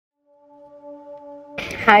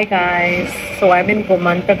Hi guys, so I'm in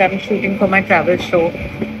Gomantak. I'm shooting for my travel show.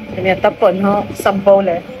 And आता panha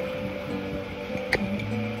संपवलंय.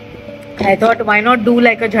 I thought why not do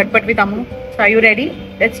like a jhatpat with Amru? So are you ready?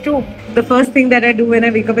 Let's do. The first thing that I do when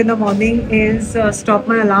I wake up in the morning is stop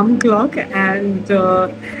my alarm clock and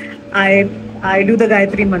I do the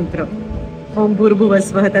Gayatri mantra. Om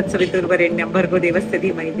Bhurbhuvasvah Tatsaviturvarenyam Bhargo Devasya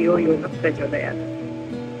Dhimahi Dhiyo Yona Prachodayat.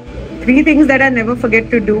 Three things that I never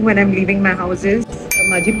forget to do when I'm leaving my house is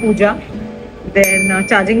Maji Puja, then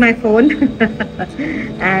charging my phone,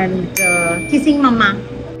 and kissing Mama.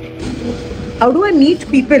 How do I meet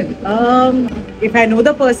people? If I know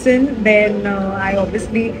the person, then I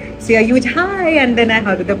obviously say a huge hi and then I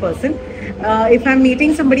hug the person. If I'm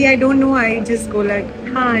meeting somebody I don't know, I just go like,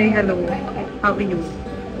 hi, hello, how are you?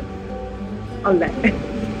 All that.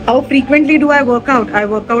 How frequently do I work out? I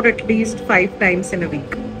work out at least 5 times in a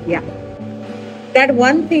week. Yeah. That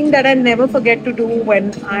one thing that I never forget to do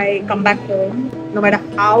when I come back home, no matter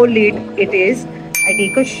how late it is, I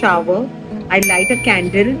take a shower, I light a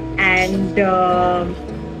candle, and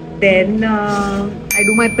then I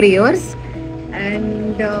do my prayers,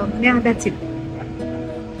 and yeah, that's it.